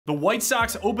The White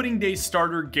Sox opening day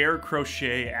starter Garrett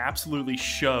Crochet absolutely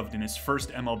shoved in his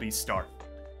first MLB start.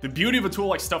 The beauty of a tool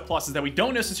like Stuff Plus is that we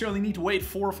don't necessarily need to wait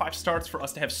 4 or 5 starts for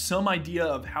us to have some idea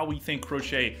of how we think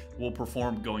Crochet will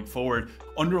perform going forward.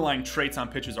 Underlying traits on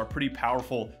pitches are pretty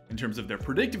powerful in terms of their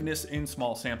predictiveness in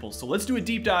small samples. So let's do a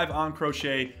deep dive on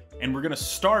Crochet, and we're gonna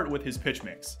start with his pitch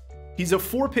mix. He's a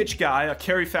 4-pitch guy, a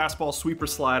carry fastball, sweeper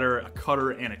slider, a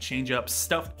cutter, and a changeup.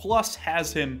 Stuff Plus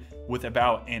has him with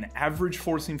about an average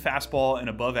four-seam fastball, an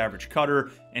above-average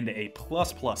cutter, and a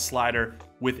plus-plus slider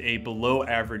with a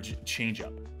below-average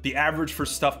changeup. The average for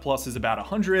Stuff Plus is about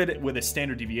 100 with a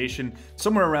standard deviation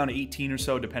somewhere around 18 or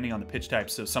so depending on the pitch type.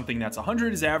 So something that's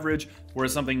 100 is average,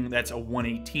 whereas something that's a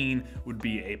 118 would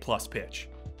be a plus pitch.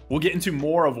 We'll get into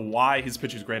more of why his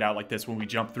pitches grade out like this when we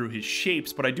jump through his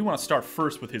shapes, but I do want to start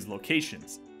first with his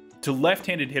locations. To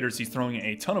left-handed hitters, he's throwing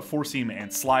a ton of four-seam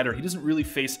and slider. He doesn't really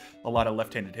face a lot of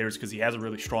left-handed hitters because he has a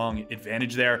really strong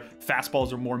advantage there.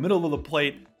 Fastballs are more middle of the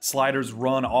plate. Sliders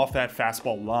run off that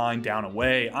fastball line down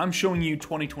away. I'm showing you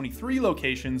 2023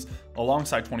 locations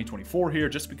alongside 2024 here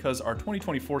just because our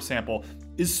 2024 sample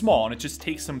is small and it just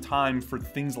takes some time for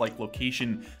things like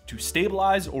location to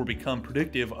stabilize or become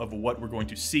predictive of what we're going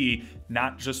to see,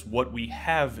 not just what we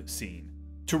have seen.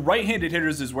 To right-handed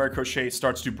hitters is where Crochet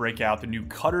starts to break out the new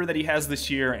cutter that he has this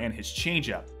year and his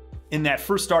changeup. In that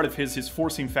first start of his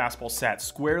four-seam fastball sat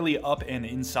squarely up and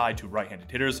inside to right-handed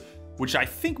hitters, which I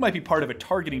think might be part of a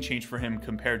targeting change for him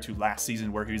compared to last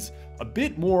season where he's a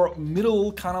bit more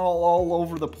middle, kind of all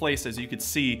over the place as you could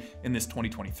see in this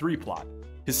 2023 plot.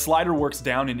 His slider works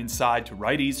down and inside to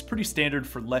righties, pretty standard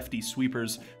for lefty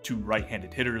sweepers to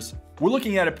right-handed hitters. We're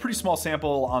looking at a pretty small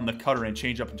sample on the cutter and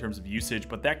changeup in terms of usage,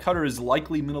 but that cutter is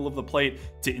likely middle of the plate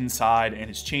to inside, and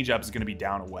his changeup is going to be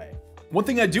down away. One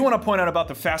thing I do want to point out about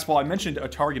the fastball, I mentioned a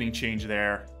targeting change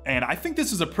there, and I think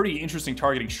this is a pretty interesting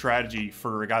targeting strategy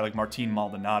for a guy like Martin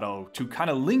Maldonado to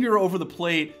kind of linger over the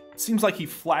plate. Seems like he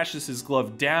flashes his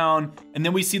glove down, and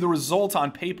then we see the result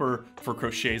on paper for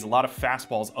Crochet is a lot of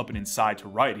fastballs up and inside to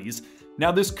righties.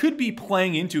 Now this could be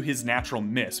playing into his natural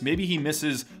miss. Maybe he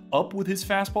misses up with his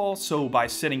fastball, so by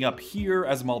setting up here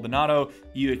as Maldonado,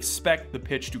 you expect the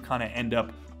pitch to kind of end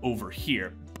up over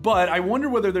here. But I wonder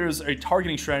whether there's a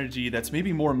targeting strategy that's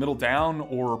maybe more middle down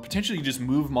or potentially just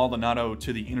move Maldonado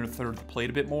to the inner third of the plate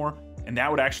a bit more. And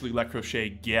that would actually let Crochet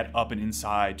get up and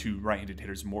inside to right-handed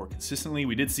hitters more consistently.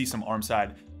 We did see some arm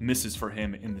side misses for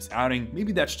him in this outing.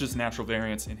 Maybe that's just natural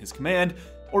variance in his command,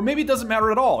 or maybe it doesn't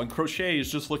matter at all. And Crochet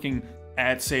is just looking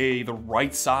at, say, the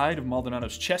right side of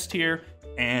Maldonado's chest here.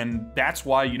 And that's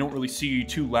why you don't really see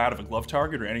too loud of a glove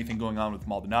target or anything going on with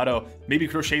Maldonado. Maybe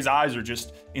Crochet's eyes are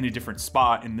just in a different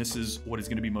spot, and this is what is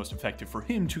going to be most effective for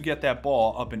him to get that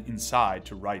ball up and inside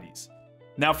to righties.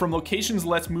 Now from locations,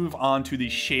 let's move on to the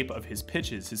shape of his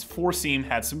pitches. His four-seam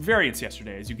had some variance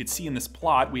yesterday. As you can see in this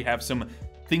plot, we have some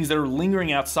things that are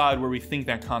lingering outside where we think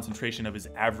that concentration of his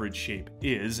average shape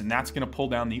is, and that's gonna pull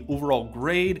down the overall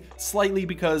grade slightly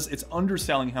because it's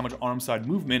underselling how much arm side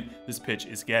movement this pitch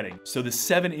is getting. So the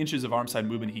 7 inches of arm side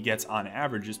movement he gets on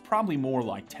average is probably more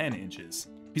like 10 inches.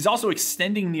 He's also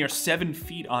extending near 7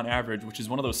 feet on average, which is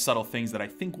one of those subtle things that I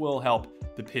think will help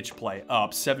the pitch play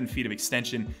up. 7 feet of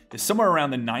extension is somewhere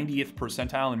around the 90th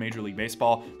percentile in Major League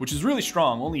Baseball, which is really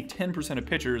strong. Only 10% of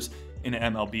pitchers in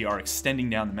MLB are extending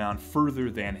down the mound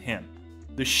further than him.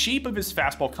 The shape of his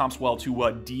fastball comps well to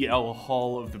what DL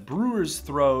Hall of the Brewers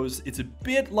throws. It's a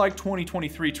bit like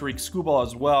 2023 Tariq Skubal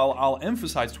as well. I'll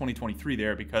emphasize 2023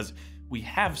 there because we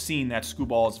have seen that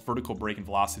Skubal's vertical break and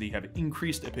velocity have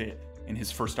increased a bit in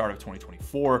his first start of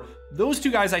 2024. Those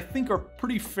two guys I think are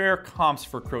pretty fair comps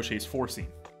for Crochet's four-seam.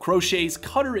 Crochet's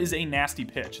cutter is a nasty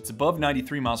pitch. It's above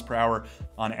 93 miles per hour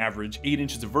on average, 8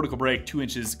 inches of vertical break, 2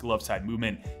 inches glove side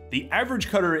movement. The average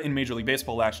cutter in Major League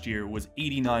Baseball last year was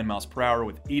 89 miles per hour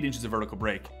with 8 inches of vertical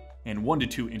break and 1 to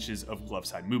 2 inches of glove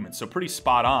side movement. So pretty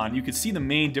spot on. You can see the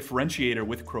main differentiator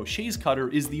with Crochet's cutter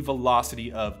is the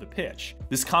velocity of the pitch.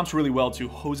 This comps really well to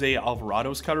Jose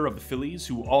Alvarado's cutter of the Phillies,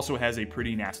 who also has a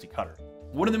pretty nasty cutter.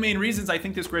 One of the main reasons I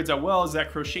think this grades out well is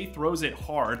that Crochet throws it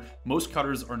hard. Most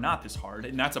cutters are not this hard,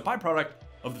 and that's a byproduct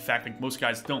of the fact that most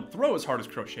guys don't throw as hard as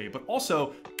Crochet, but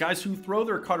also guys who throw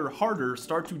their cutter harder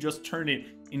start to just turn it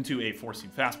into a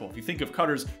four-seam fastball. If you think of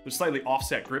cutters, they're slightly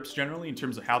offset grips generally in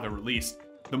terms of how they're released.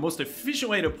 The most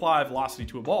efficient way to apply velocity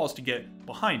to a ball is to get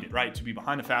behind it, right? To be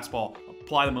behind a fastball,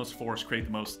 apply the most force, create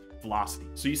the most velocity.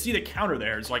 So you see the counter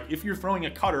there. It's like if you're throwing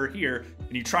a cutter here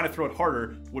and you're trying to throw it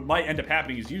harder, what might end up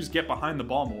happening is you just get behind the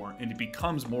ball more and it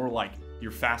becomes more like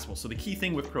your fastball. So the key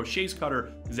thing with Crochet's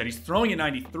cutter is that he's throwing at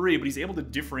 93, but he's able to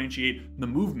differentiate the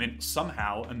movement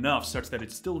somehow enough such that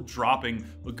it's still dropping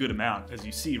a good amount, as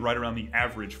you see, right around the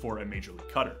average for a major league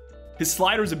cutter. His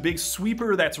slider is a big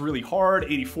sweeper that's really hard,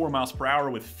 84 miles per hour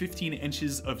with 15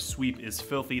 inches of sweep is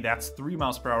filthy. That's 3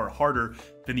 miles per hour harder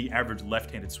than the average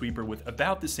left-handed sweeper with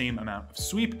about the same amount of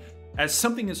sweep. As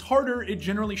something is harder, it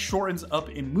generally shortens up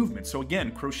in movement. So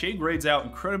again, Crochet grades out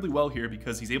incredibly well here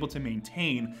because he's able to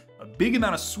maintain a big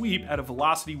amount of sweep at a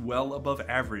velocity well above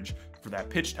average for that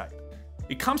pitch type.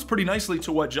 It comes pretty nicely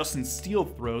to what Justin Steele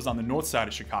throws on the north side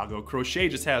of Chicago. Crochet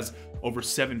just has over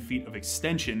 7 feet of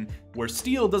extension, where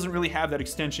Steele doesn't really have that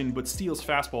extension, but Steele's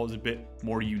fastball is a bit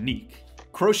more unique.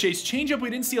 Crochet's changeup we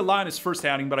didn't see a lot in his first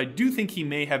outing, but I do think he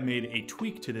may have made a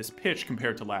tweak to this pitch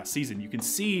compared to last season. You can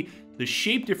see the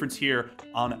shape difference here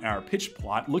on our pitch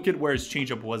plot. Look at where his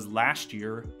changeup was last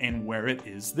year and where it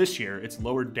is this year. It's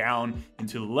lowered down and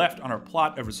to the left on our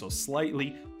plot ever so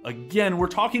slightly. Again, we're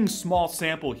talking small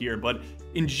sample here, but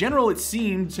in general, it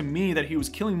seemed to me that he was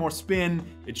killing more spin,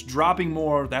 it's dropping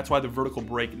more, that's why the vertical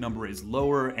break number is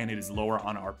lower, and it is lower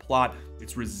on our plot.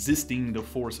 It's resisting the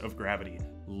force of gravity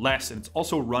less, and it's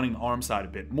also running arm side a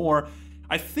bit more.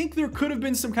 I think there could have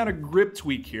been some kind of grip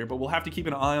tweak here, but we'll have to keep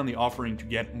an eye on the offering to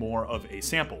get more of a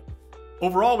sample.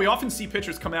 Overall, we often see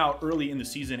pitchers come out early in the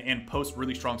season and post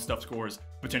really strong stuff scores.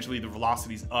 Potentially the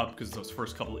velocity's up because of those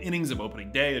first couple of innings of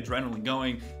opening day, adrenaline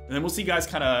going, and then we'll see guys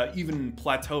kind of even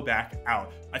plateau back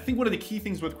out. I think one of the key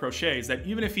things with Crochet is that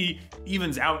even if he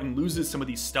evens out and loses some of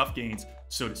these stuff gains,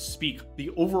 so to speak, the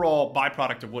overall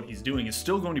byproduct of what he's doing is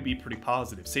still going to be pretty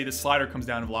positive. Say the slider comes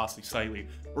down in velocity slightly,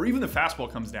 or even the fastball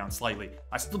comes down slightly.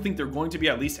 I still think they're going to be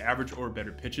at least average or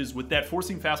better pitches. With that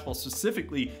four-seam fastball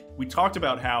specifically, we talked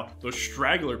about how those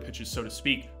straggler pitches, so to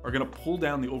speak, are going to pull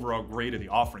down the overall grade of the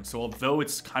offering. So although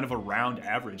it's kind of around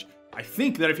average, I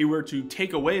think that if you were to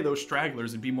take away those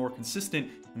stragglers and be more consistent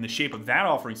in the shape of that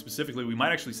offering specifically, we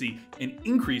might actually see an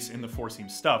increase in the four-seam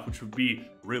stuff, which would be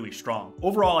really strong.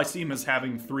 Overall, I see him as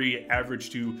having 3 average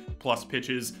to plus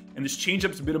pitches, and this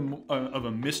changeup's a bit of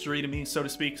a mystery to me, so to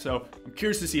speak, so I'm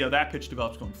curious to see how that pitch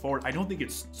develops going forward. I don't think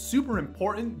it's super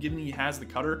important given he has the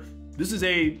cutter. This is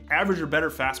a average or better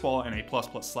fastball and a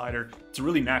plus-plus slider. It's a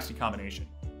really nasty combination.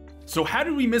 So how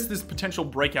did we miss this potential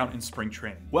breakout in spring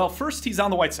training? Well, first, he's on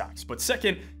the White Sox, but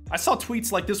second, I saw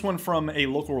tweets like this one from a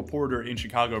local reporter in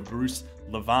Chicago, Bruce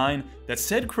Levine, that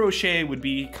said Crochet would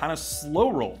be kind of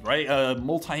slow-rolled, right? A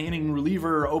multi-inning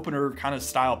reliever, opener kind of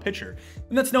style pitcher.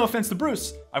 And that's no offense to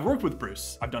Bruce. I've worked with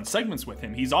Bruce. I've done segments with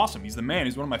him. He's awesome. He's the man.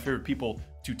 He's one of my favorite people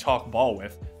to talk ball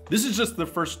with. This is just the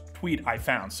first tweet I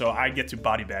found, so I get to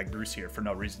body bag Bruce here for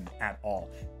no reason at all.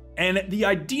 And the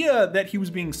idea that he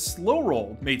was being slow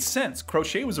rolled made sense.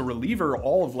 Crochet was a reliever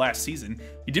all of last season.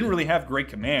 He didn't really have great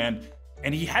command,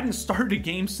 and he hadn't started a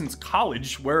game since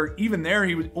college, where even there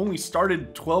he only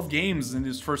started 12 games in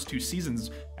his first 2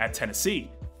 seasons at Tennessee.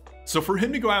 So for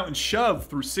him to go out and shove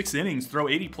through 6 innings, throw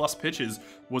 80 plus pitches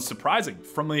was surprising.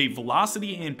 From a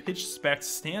velocity and pitch spec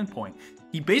standpoint,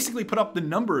 he basically put up the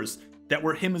numbers that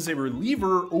were him as a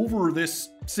reliever over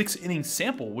this 6-inning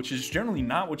sample, which is generally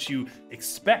not what you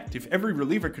expect. If every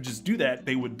reliever could just do that,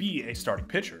 they would be a starting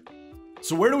pitcher.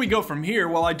 So where do we go from here?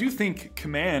 Well, I do think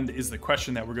command is the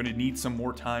question that we're going to need some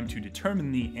more time to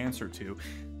determine the answer to.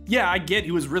 Yeah, I get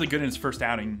he was really good in his first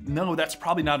outing. No, that's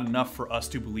probably not enough for us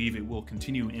to believe it will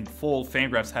continue in full.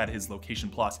 Fangraphs had his location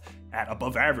plus at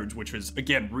above average, which was,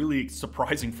 again, really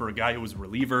surprising for a guy who was a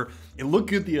reliever. It looked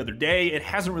good the other day. It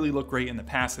hasn't really looked great in the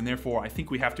past, and therefore I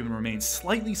think we have to remain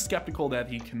slightly skeptical that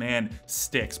the command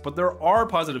sticks. But there are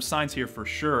positive signs here for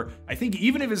sure. I think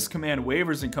even if his command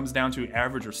wavers and comes down to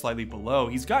average or slightly below,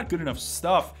 he's got good enough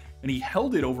stuff, and he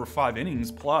held it over 5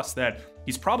 innings plus that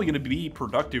he's probably going to be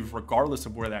productive regardless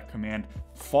of where that command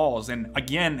falls. And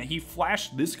again, he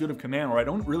flashed this good of command where I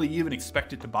don't really even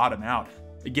expect it to bottom out.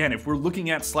 Again, if we're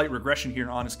looking at slight regression here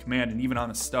on his command and even on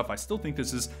his stuff, I still think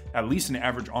this is at least an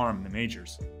average arm in the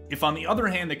majors. If on the other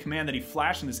hand, the command that he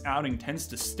flashed in this outing tends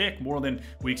to stick more than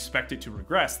we expect it to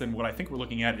regress, then what I think we're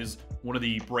looking at is one of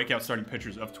the breakout starting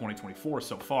pitchers of 2024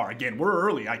 so far. Again, we're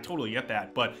early, I totally get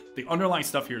that, but the underlying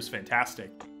stuff here is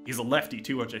fantastic. He's a lefty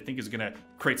too, which I think is going to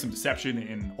create some deception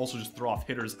and also just throw off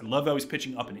hitters. I love how he's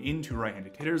pitching up and into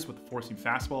right-handed hitters with the four-seam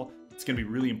fastball. It's going to be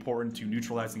really important to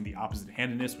neutralizing the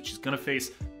opposite-handedness, which he's going to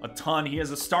face a ton. He has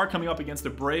a start coming up against the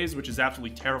Braves, which is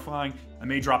absolutely terrifying. I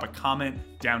may drop a comment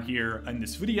down here in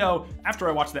this video after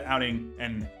I watch the outing,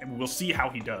 and we'll see how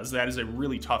he does. That is a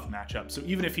really tough matchup. So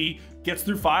even if he gets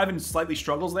through 5 and slightly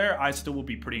struggles there, I still will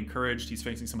be pretty encouraged. He's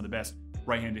facing some of the best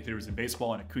right-handed hitters in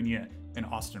baseball, and Acuna and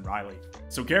Austin Riley.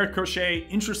 So Garret Crochet,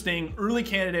 interesting early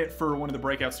candidate for one of the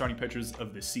breakout starting pitchers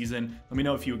of this season. Let me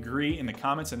know if you agree in the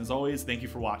comments, and as always, thank you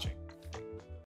for watching.